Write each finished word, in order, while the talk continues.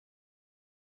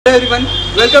Hello everyone,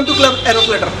 welcome to Club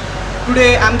AeroFlutter.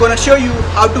 Today I'm gonna show you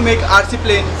how to make RC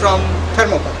plane from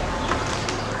Thermocol.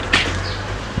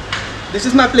 This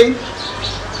is my plane.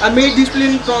 I made this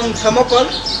plane from Thermocol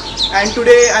and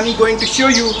today I'm going to show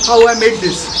you how I made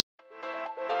this.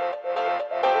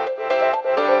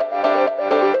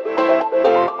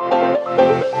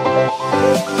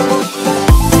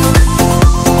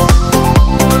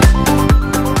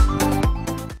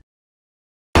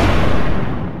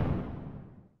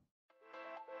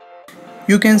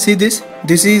 You can see this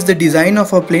is the design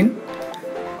of our plane.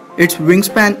 Its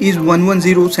wingspan is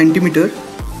 110 cm,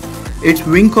 its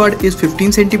wing chord is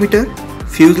 15 cm,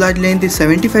 fuselage length is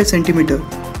 75 cm,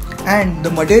 and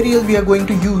the material we are going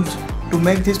to use to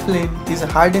make this plane is a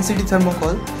high density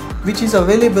thermocol, which is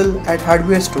available at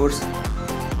hardware stores,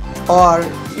 or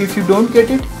if you don't get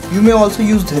it, you may also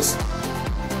use this.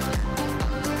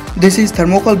 This is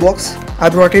thermocol box. I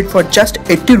brought it for just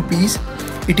 80 rupees.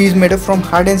 It is made up from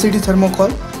high density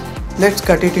thermocol. Let's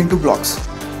cut it into blocks.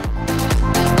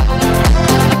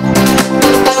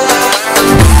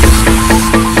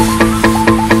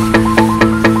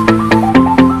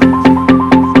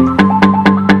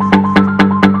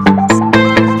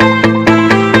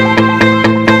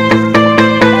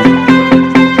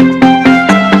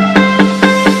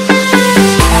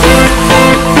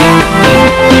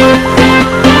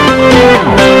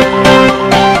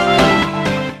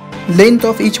 Length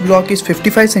of each block is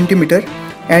 55 cm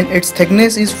and its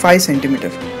thickness is 5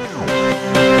 cm.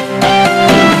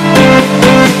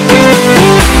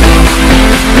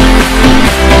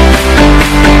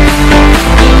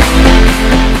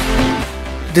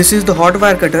 This is the hot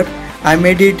wire cutter. I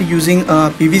made it using a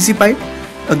PVC pipe,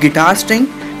 a guitar string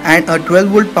and a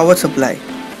 12-volt power supply.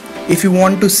 If you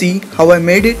want to see how I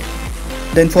made it,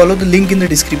 then follow the link in the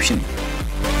description.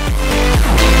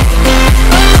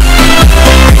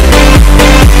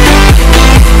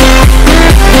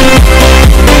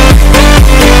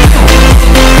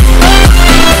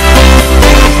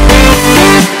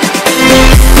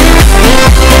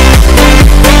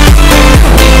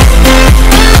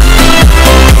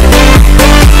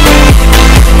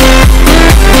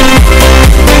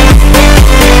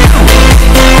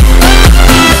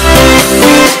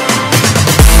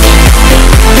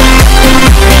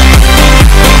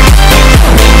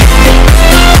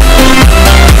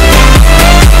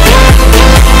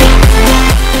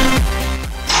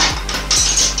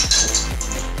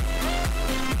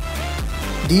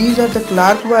 These are the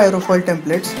Clark Aerofoil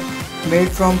templates made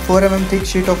from 4 mm thick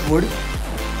sheet of wood.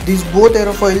 These both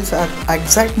aerofoils are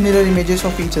exact mirror images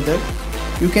of each other.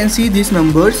 You can see these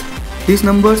numbers. These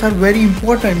numbers are very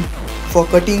important for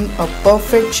cutting a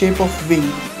perfect shape of wing.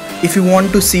 If you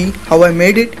want to see how I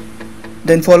made it,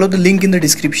 then follow the link in the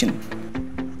description.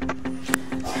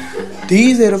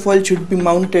 These aerofoils should be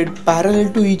mounted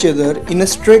parallel to each other in a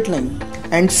straight line,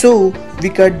 and so we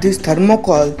cut this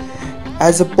thermocol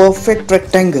as a perfect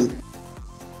rectangle.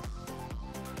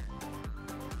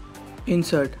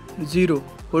 Insert 0,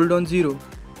 hold on 0,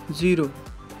 0,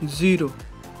 0,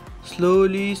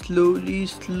 slowly,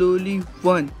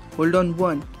 1, hold on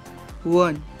 1,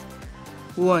 1,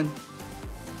 1,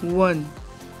 1,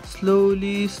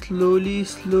 slowly,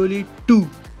 2,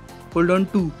 hold on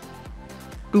 2,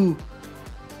 2,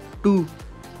 2,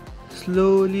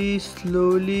 slowly,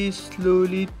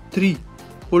 3,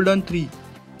 hold on 3,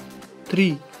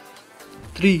 3,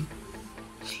 3,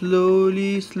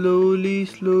 slowly,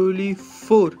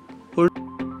 4, hold.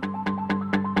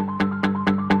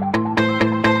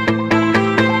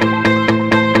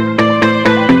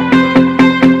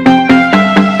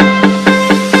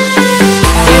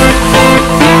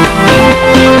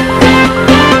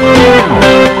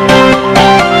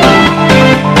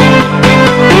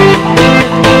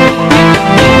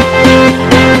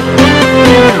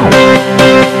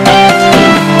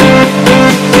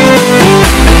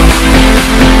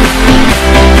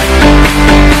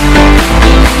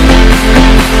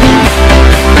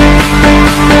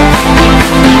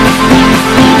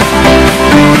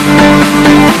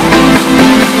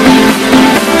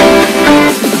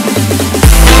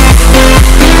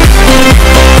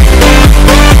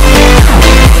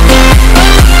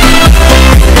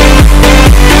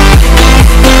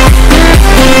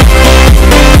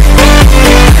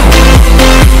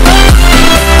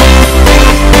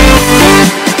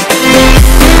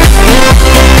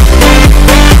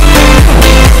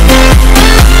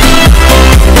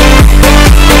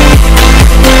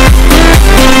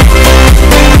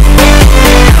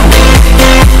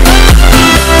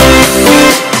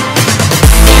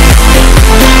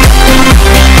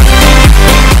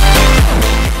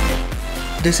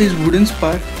 This is wooden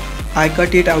spar. I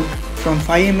cut it out from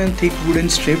 5 mm thick wooden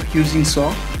strip using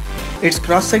saw. Its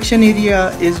cross section area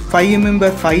is 5 mm by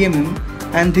 5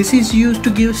 mm and this is used to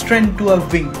give strength to a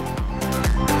wing.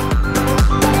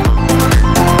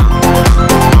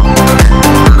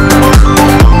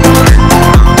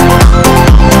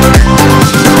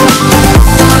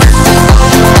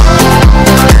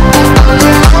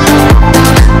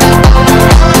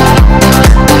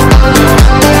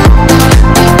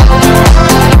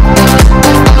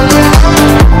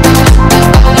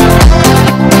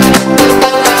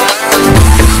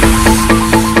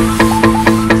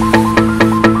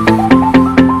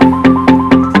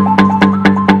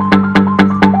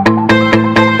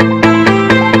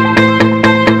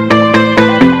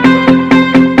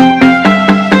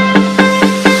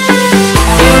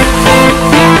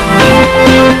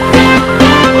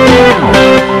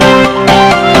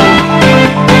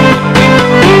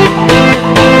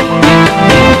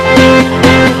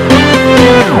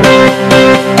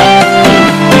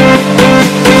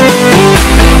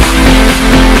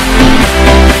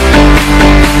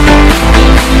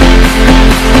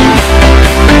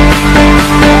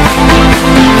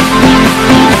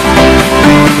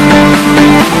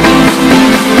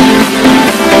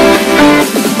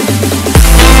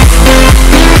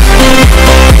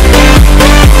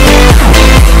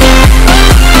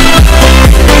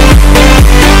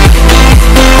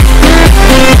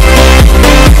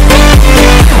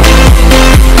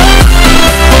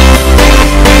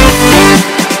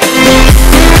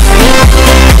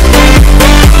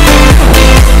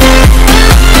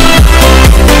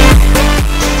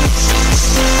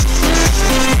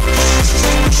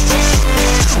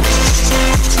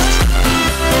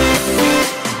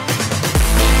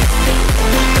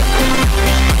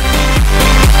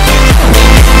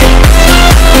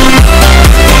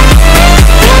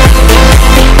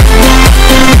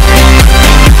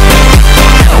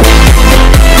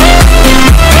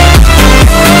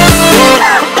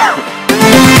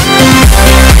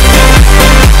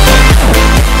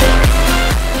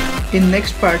 In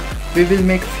next part, we will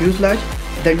make fuselage,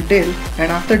 then tail, and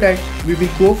after that we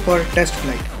will go for test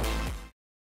flight.